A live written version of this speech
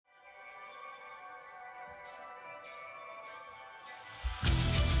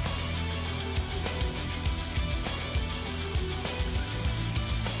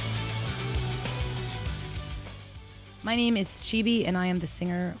My name is Chibi, and I am the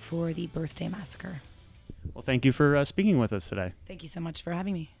singer for the Birthday Massacre. Well, thank you for speaking with us today. Thank you so much for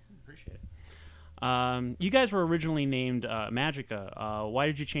having me. Appreciate it. You guys were originally named Magica. Why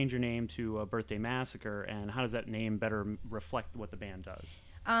did you change your name to Birthday Massacre, and how does that name better reflect what the band does?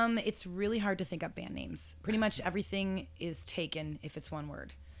 It's really hard to think up band names. Pretty much everything is taken if it's one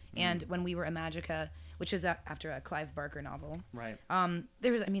word. And when we were Magica, which is after a Clive Barker novel, Right.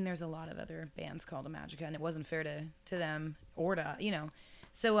 there's a lot of other bands called Magica, and it wasn't fair to them or to,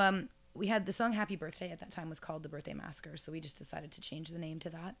 So we had the song Happy Birthday at that time was called the Birthday Massacre, so we just decided to change the name to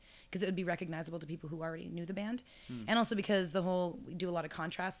that because it would be recognizable to people who already knew the band. And also because we do a lot of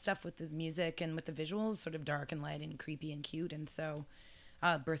contrast stuff with the music and with the visuals, sort of dark and light and creepy and cute, and so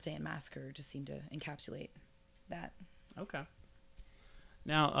Birthday and Massacre just seemed to encapsulate that. Okay.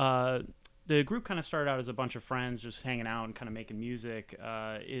 Now, the group kind of started out as a bunch of friends just hanging out and kind of making music.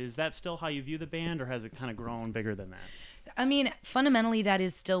 Is that still how you view the band, or has it kind of grown bigger than that? I mean, fundamentally, that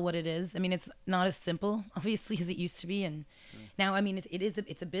is still what it is. I mean, it's not as simple, obviously, as it used to be. And now, I mean,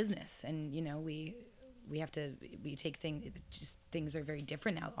 it's a business. And, we take things are very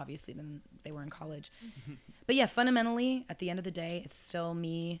different now, obviously, than they were in college. But yeah, fundamentally, at the end of the day, it's still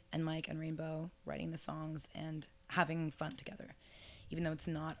me and Mike and Rainbow writing the songs and having fun together. Even though it's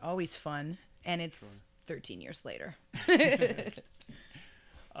not always fun, and it's 13 years later.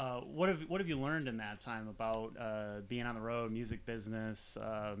 What have you learned in that time about being on the road, music business,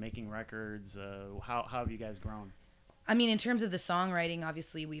 making records? How have you guys grown? I mean, in terms of the songwriting,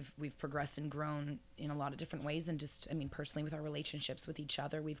 obviously we've progressed and grown in a lot of different ways, and just, I mean, personally with our relationships with each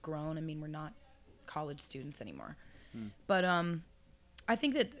other, we've grown. I mean, we're not college students anymore, but I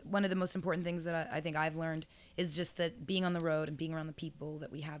think that one of the most important things that I think I've learned is just that being on the road and being around the people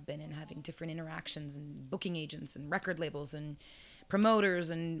that we have been and having different interactions and booking agents and record labels and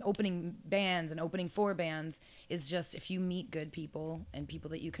promoters and opening bands and opening for bands is just, if you meet good people and people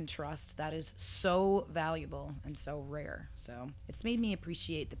that you can trust, that is so valuable and so rare. So it's made me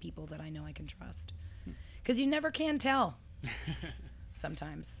appreciate the people that I know I can trust, because you never can tell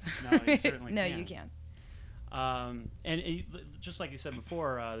sometimes. No, you certainly no, can't. you can't. Just like you said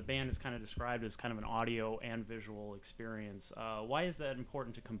before, the band is kind of described as kind of an audio and visual experience. Why is that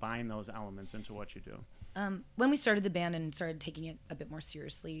important to combine those elements into what you do? When we started the band and started taking it a bit more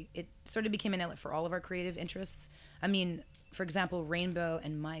seriously, it sort of became an outlet for all of our creative interests. I mean, for example, Rainbow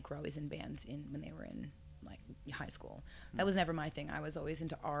and Mike were always in bands when they were in like high school. That was never my thing. I was always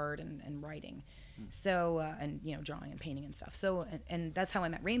into art and writing, so and drawing and painting and stuff. So and that's how I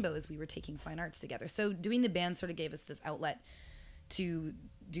met Rainbow, is we were taking fine arts together. So doing the band sort of gave us this outlet to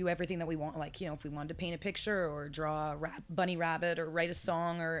do everything that we want. Like, if we wanted to paint a picture or draw a bunny rabbit or write a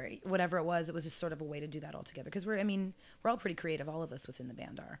song or whatever it was just sort of a way to do that all together. Because we're all pretty creative. All of us within the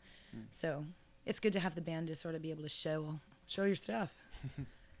band are. So it's good to have the band to sort of be able to show your stuff,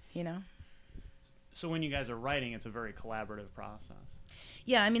 So when you guys are writing, it's a very collaborative process.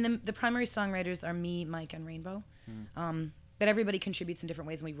 Yeah, I mean, the primary songwriters are me, Mike, and Rainbow. But everybody contributes in different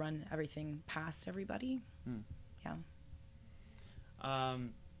ways, and we run everything past everybody. Yeah.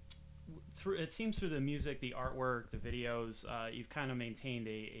 It seems through the music, the artwork, the videos, you've kind of maintained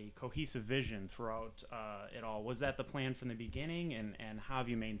a cohesive vision throughout it all. Was that the plan from the beginning, and how have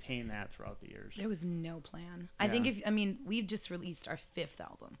you maintained that throughout the years? There was no plan. I think we've just released our 5th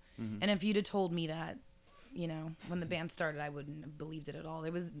album, and if you'd have told me that, when the band started, I wouldn't have believed it at all.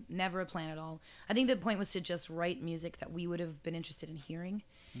 There was never a plan at all. I think the point was to just write music that we would have been interested in hearing,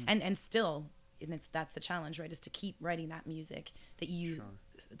 and still. And that's the challenge, right? Is to keep writing that music that you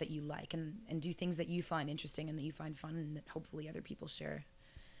like, and do things that you find interesting and that you find fun, and that hopefully other people share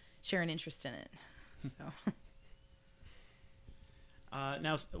an interest in it. So.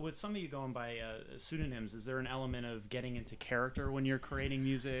 Now, with some of you going by pseudonyms, is there an element of getting into character when you're creating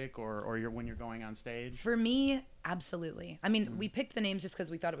music, or when you're going on stage? For me, absolutely. I mean, we picked the names just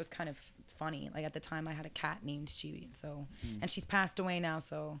because we thought it was kind of funny. Like at the time, I had a cat named Chibi, and she's passed away now,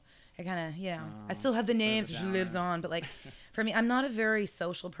 so I kind of, I still have the names, she lives on. But like, for me, I'm not a very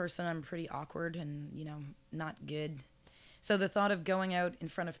social person. I'm pretty awkward and not good. So the thought of going out in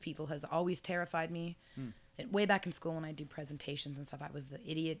front of people has always terrified me. Way back in school when I do presentations and stuff, I was the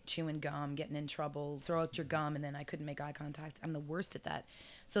idiot chewing gum, getting in trouble, throw out your gum, and then I couldn't make eye contact. I'm the worst at that.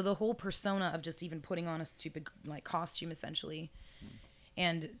 So the whole persona of just even putting on a stupid like costume essentially,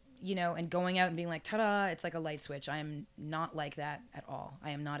 and and going out and being like, ta-da, it's like a light switch. I am not like that at all. I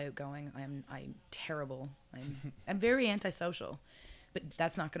am not outgoing. I'm terrible. I'm very antisocial. But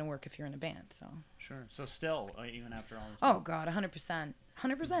that's not going to work if you're in a band, so. Sure. So still, even after all this time? Oh, God, 100%.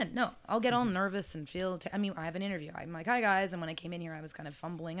 100%. No, I'll get all nervous and I have an interview. I'm like, hi, guys. And when I came in here, I was kind of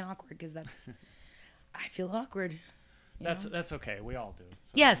fumbling and awkward because I feel awkward. That's okay. We all do.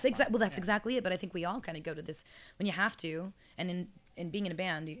 So yes, exactly. Well, that's exactly it. But I think we all kind of go to this when you have to, and in being in a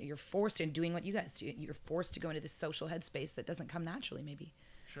band, you're forced to, and doing what you guys do, you're forced to go into this social headspace that doesn't come naturally, maybe.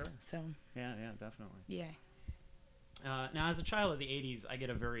 Sure. So. Yeah, definitely. Yeah. Now, as a child of the 80s, I get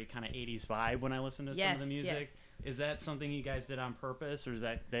a very kind of 80s vibe when I listen to some of the music. Yes. Is that something you guys did on purpose, or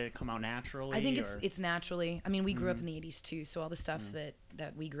did it come out naturally? I think it's naturally. I mean, we grew up in the 80s, too, so all the stuff that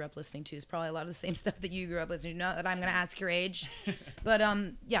we grew up listening to is probably a lot of the same stuff that you grew up listening to. Not that I'm going to ask your age. But,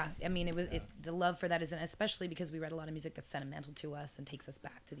 yeah, I mean, the love for that isn't, especially because we read a lot of music that's sentimental to us and takes us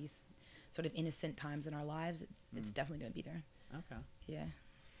back to these sort of innocent times in our lives. It's definitely going to be there. Okay. Yeah.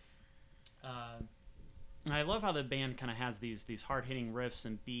 I love how the band kind of has these hard-hitting riffs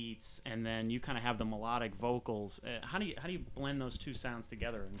and beats, and then you kind of have the melodic vocals. How do you blend those two sounds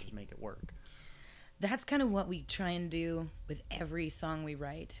together and just make it work? That's kind of what we try and do with every song we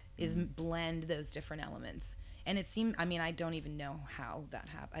write, is blend those different elements. And it seemed, I mean, I don't even know how that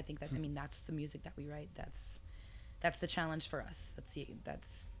happened. I think that, I mean, that's the music that we write. That's the challenge for us.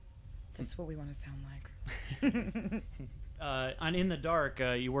 That's what we want to sound like. On In the Dark,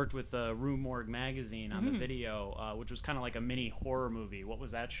 you worked with Rue Morgue magazine on the video, which was kind of like a mini horror movie. What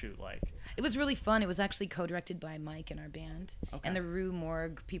was that shoot like? It was really fun. It was actually co-directed by Mike in our band. Okay. And the Rue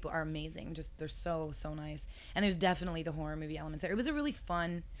Morgue people are amazing. Just they're so nice. And there's definitely the horror movie elements there. It was a really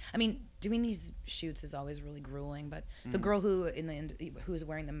fun. I mean, doing these shoots is always really grueling. But the girl who was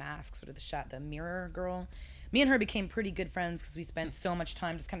wearing the mask, sort of the mirror girl. Me and her became pretty good friends because we spent so much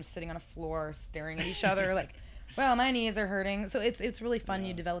time just kind of sitting on a floor staring at each other like. Well, my knees are hurting. So it's really fun.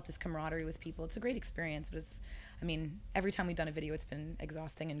 You develop this camaraderie with people. It's a great experience. But I mean, every time we've done a video, it's been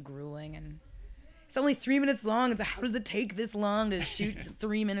exhausting and grueling. And it's only 3 minutes long. It's like, how does it take this long to shoot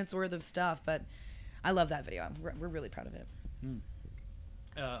 3 minutes worth of stuff? But I love that video. We're really proud of it.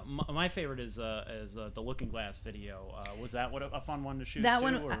 My favorite is the Looking Glass video. Was that a fun one to shoot? That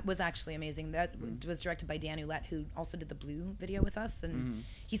one was actually amazing. That was directed by Dan Ouellette, who also did the Blue video with us, and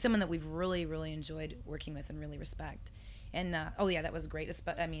he's someone that we've really enjoyed working with and really respect. And that was great.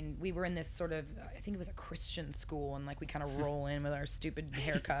 I mean, we were in this sort of, I think it was a Christian school, and like we kind of roll in with our stupid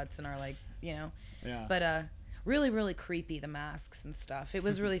haircuts and our But really creepy, the masks and stuff. It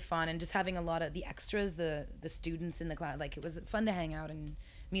was really fun, and just having a lot of the extras, the students in the class. Like, it was fun to hang out and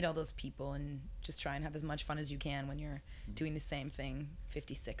meet all those people and just try and have as much fun as you can when you're doing the same thing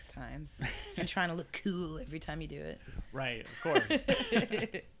 56 times and trying to look cool every time you do it. Right, of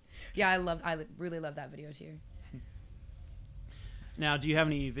course. Yeah, I really love that video too. Now, do you have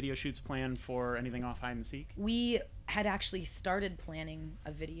any video shoots planned for anything off Hide and Seek? We had actually started planning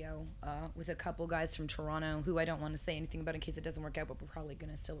a video with a couple guys from Toronto who I don't want to say anything about in case it doesn't work out, but we're probably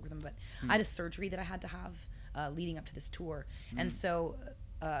going to still work with them. But I had a surgery that I had to have leading up to this tour. And so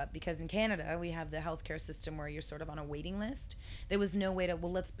because in Canada we have the healthcare system where you're sort of on a waiting list, there was no way to,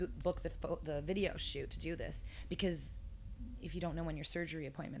 let's book the video shoot to do this, because if you don't know when your surgery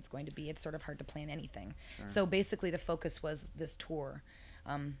appointment's going to be, it's sort of hard to plan anything. Sure. So basically the focus was this tour.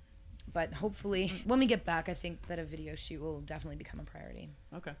 But hopefully when we get back, I think that a video shoot will definitely become a priority.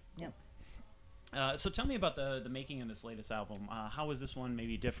 Okay. Cool. Yeah. So tell me about the making of this latest album. How was this one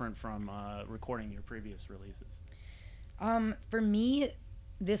maybe different from recording your previous releases? For me,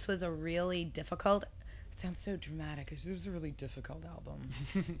 this was a really difficult, it sounds so dramatic, it was a really difficult album.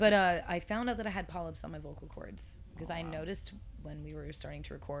 But I found out that I had polyps on my vocal cords because I noticed when we were starting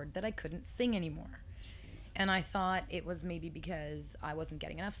to record that I couldn't sing anymore. And I thought it was maybe because I wasn't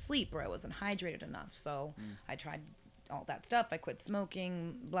getting enough sleep or I wasn't hydrated enough. So I tried all that stuff. I quit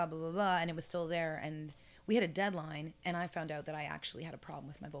smoking, blah, blah, blah, blah, and it was still there. And we had a deadline, and I found out that I actually had a problem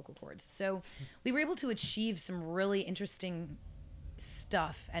with my vocal cords. So we were able to achieve some really interesting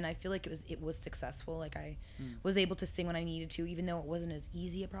stuff, and I feel like it was successful. Like I was able to sing when I needed to, even though it wasn't as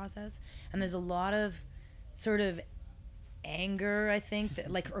easy a process. And there's a lot of sort of anger, I think,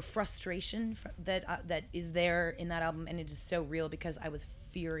 that, like, or frustration that is there in that album, and it is so real because I was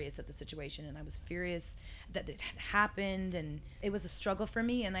furious at the situation, and I was furious that it had happened, and it was a struggle for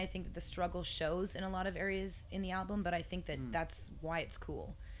me, and I think that the struggle shows in a lot of areas in the album, but I think that that's why it's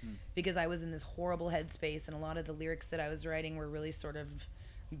cool, because I was in this horrible headspace, and a lot of the lyrics that I was writing were really sort of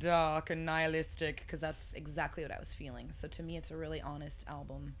dark and nihilistic, because that's exactly what I was feeling. So to me, it's a really honest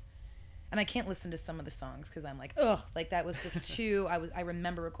album. And I can't listen to some of the songs because I'm like, ugh, like that was just too, I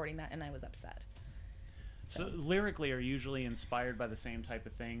remember recording that and I was upset. So lyrically, are you usually inspired by the same type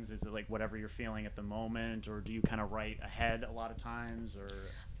of things? Is it like whatever you're feeling at the moment, or do you kind of write ahead a lot of times, or?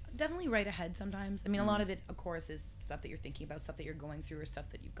 Definitely write ahead sometimes. I mean, a lot of it, of course, is stuff that you're thinking about, stuff that you're going through, or stuff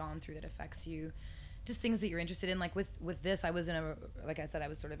that you've gone through that affects you. Just things that you're interested in. Like with this, I was like I said, I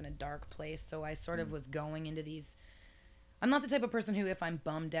was sort of in a dark place, so I sort of was going into these I'm not the type of person who, if I'm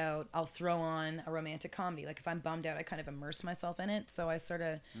bummed out, I'll throw on a romantic comedy. Like, if I'm bummed out, I kind of immerse myself in it. So I sort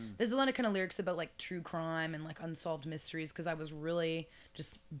of, there's a lot of kind of lyrics about, like, true crime and, like, unsolved mysteries, because I was really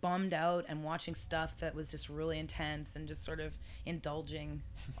just bummed out and watching stuff that was just really intense and just sort of indulging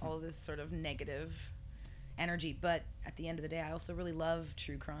all this sort of negative energy. But at the end of the day, I also really love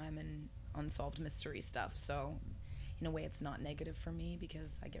true crime and unsolved mystery stuff. So in a way, it's not negative for me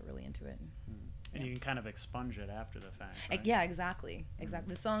because I get really into it. And you can kind of expunge it after the fact, right? Yeah, exactly.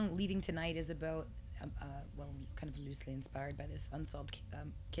 The song Leaving Tonight is about, well, kind of loosely inspired by this unsolved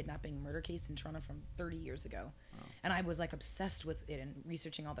kidnapping murder case in Toronto from 30 years ago. Wow. And I was, like, obsessed with it and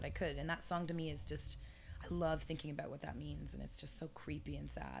researching all that I could. And that song to me is just, I love thinking about what that means. And it's just so creepy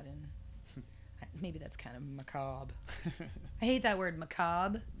and sad. And maybe that's kind of macabre. I hate that word,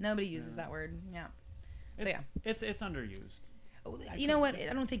 macabre. Nobody uses that word. Yeah. So, yeah. It's underused. You know what?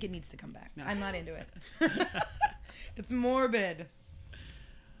 I don't think it needs to come back. No. I'm not into it. It's morbid.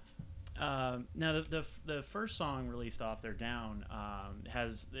 Now, the first song released off their Down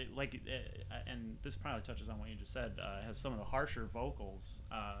has, like, and this probably touches on what you just said, has some of the harsher vocals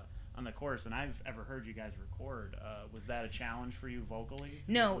on the chorus than I've ever heard you guys record. Was that a challenge for you vocally?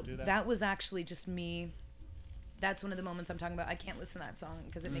 No, that was actually just me. That's one of the moments I'm talking about. I can't listen to that song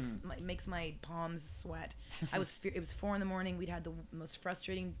because it makes my palms sweat. It was 4 a.m. We'd had the most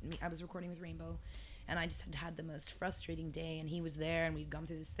frustrating. I was recording with Rainbow, and I just had the most frustrating day. And he was there, and we'd gone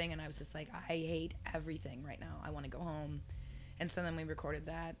through this thing, and I was just like, I hate everything right now. I want to go home. And so then we recorded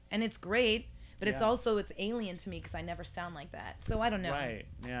that, and it's great. But it's alien to me because I never sound like that. So I don't know. Right,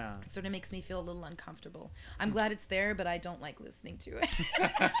 yeah. It sort of makes me feel a little uncomfortable. I'm glad it's there, but I don't like listening to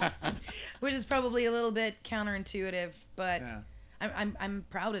it. Which is probably a little bit counterintuitive, but I'm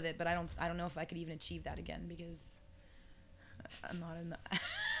proud of it, but I don't know if I could even achieve that again because I'm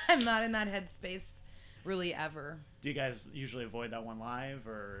not in that headspace really ever. Do you guys usually avoid that one live,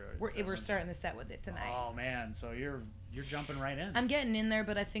 or we're starting the set with it tonight? Oh man, so you're jumping right in. I'm getting in there,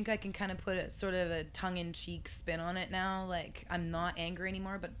 but I think I can kind of put a sort of a tongue-in-cheek spin on it now. Like, I'm not angry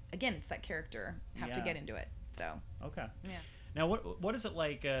anymore, but again, it's that character. Have to get into it. So okay. Yeah. Now, what is it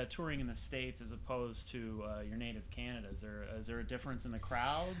like touring in the States as opposed to your native Canada? Is there a difference in the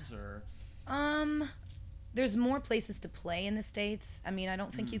crowds, or? There's more places to play in the States. I mean, I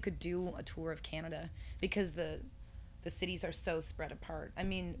don't think you could do a tour of Canada because the cities are so spread apart. I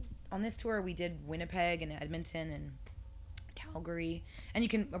mean, on this tour we did Winnipeg and Edmonton and Calgary,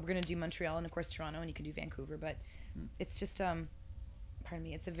 and we're gonna do Montreal and of course Toronto, and you can do Vancouver. But it's just pardon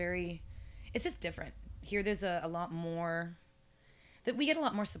me. It's just different. Here there's a lot more. That we get a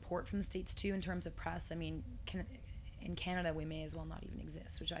lot more support from the States too in terms of press. I mean, in Canada we may as well not even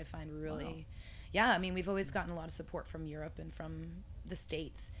exist, which I find really. Wow. Yeah, I mean, we've always gotten a lot of support from Europe and from the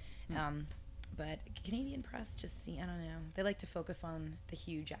States. But Canadian press just, I don't know. They like to focus on the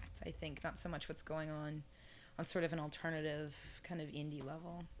huge acts, I think, not so much what's going on sort of an alternative kind of indie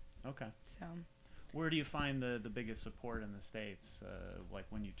level. Okay. So. Where do you find the biggest support in the States? Like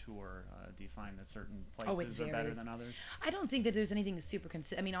when you tour, do you find that certain places are better than others? I don't think that there's anything super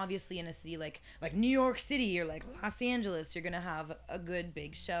I mean, obviously in a city like New York City or like Los Angeles, you're going to have a good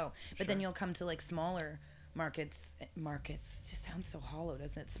big show. But then you'll come to like smaller markets. It just sounds so hollow,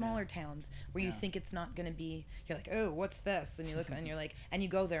 doesn't it? Smaller towns where you think it's not going to be, you're like, oh, what's this? And you look and you're like, and you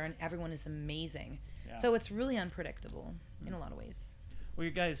go there and everyone is amazing. Yeah. So it's really unpredictable in a lot of ways. Well,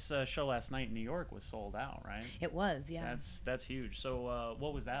 your guys' show last night in New York was sold out, right? It was, yeah. That's huge. So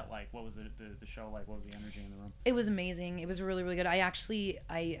what was that like? What was the show like? What was the energy in the room? It was amazing. It was really, really good. I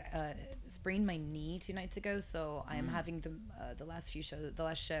sprained my knee 2 nights ago, so I am having the last show,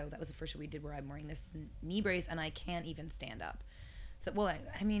 that was the first show we did where I'm wearing this knee brace, and I can't even stand up. So, well,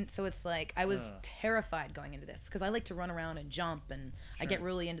 I mean, so it's like I was terrified going into this because I like to run around and jump, and I get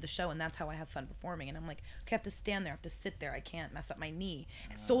really into the show, and that's how I have fun performing. And I'm like, okay, I have to stand there, I have to sit there, I can't mess up my knee.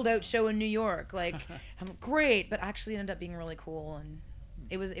 Sold out show in New York, like I'm great, but actually it ended up being really cool, and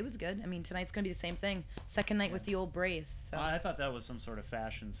it was good. I mean, tonight's gonna be the same thing. Second night with the old brace. So. I thought that was some sort of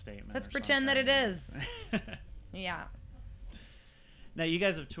fashion statement. Let's pretend that it is. Yeah. Now, you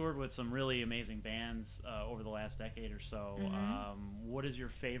guys have toured with some really amazing bands over the last decade or so. What is your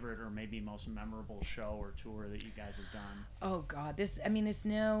favorite or maybe most memorable show or tour that you guys have done? Oh, God. there's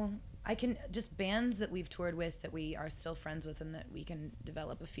just bands that we've toured with that we are still friends with and that we can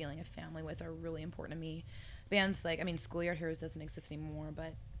develop a feeling of family with are really important to me. Bands like, Schoolyard Heroes doesn't exist anymore,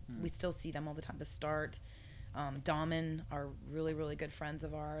 but we still see them all the time. The Start, Damen are really, really good friends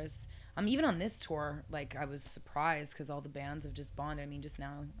of ours. Even on this tour, like, I was surprised because all the bands have just bonded. I mean, just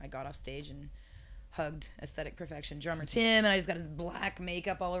now I got off stage and hugged aesthetic perfection drummer Tim, and I just got his black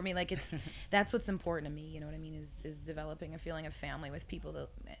makeup all over me. Like, it's that's what's important to me, you know what I mean, is developing a feeling of family with people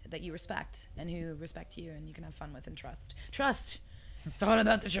that you respect and who respect you and you can have fun with and trust. It's all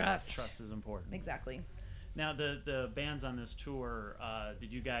about the trust. Trust is important. Exactly. Now, the bands on this tour,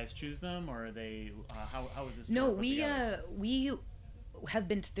 did you guys choose them, or are they? How was this? No, we have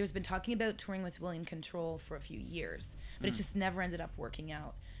been. There's been talking about touring with William Control for a few years, but it just never ended up working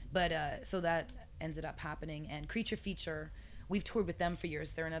out. But so that ended up happening. And Creature Feature, we've toured with them for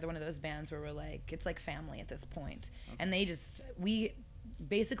years. They're another one of those bands where we're like, it's like family at this point. Okay. And we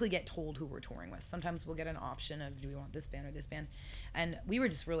basically get told who we're touring with. Sometimes we'll get an option of, do we want this band or this band? And we were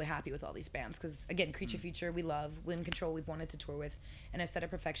just really happy with all these bands because, again, Creature Feature we love, Wind Control we've wanted to tour with, and Aesthetic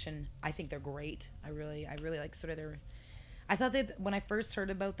Perfection, I think they're great. I really like sort of their... I thought that when I first heard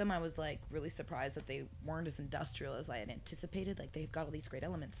about them, I was like really surprised that they weren't as industrial as I had anticipated. Like, they've got all these great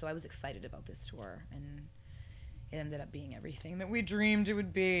elements, so I was excited about this tour, and it ended up being everything that we dreamed it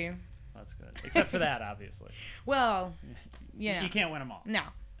would be. That's good. Except for that, obviously. Well, you know. You can't win them all. No.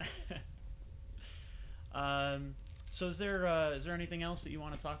 So is there anything else that you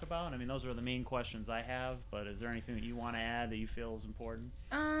want to talk about? I mean, those are the main questions I have, but is there anything that you want to add that you feel is important?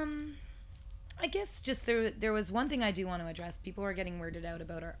 I guess just there was one thing I do want to address. People are getting weirded out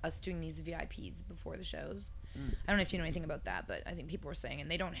about us doing these VIPs before the shows. I don't know if you know anything about that, but I think people were saying, and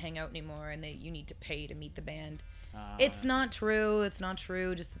they don't hang out anymore, and you need to pay to meet the band. It's not true. It's not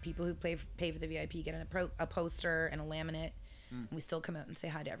true. Just the people who pay for the VIP get a poster and a laminate, and we still come out and say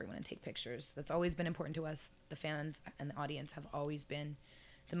hi to everyone and take pictures. That's always been important to us. The fans and the audience have always been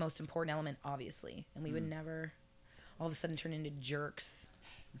the most important element, obviously, and we would never all of a sudden turn into jerks.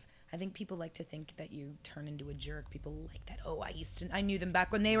 I think people like to think that you turn into a jerk. People like that. Oh, I knew them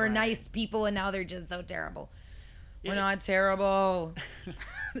back when they were nice people, and now they're just so terrible. We're not terrible.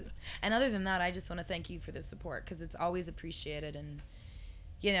 And other than that, I just want to thank you for the support, because it's always appreciated. And,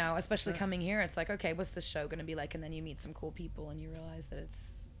 you know, especially coming here, it's like, okay, what's this show going to be like? And then you meet some cool people, and you realize that it's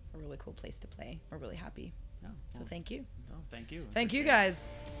a really cool place to play. We're really happy. So thank you. No, thank you. Thank you, guys.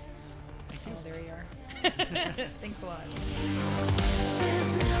 Thank you. Oh, there you are. Thanks a lot.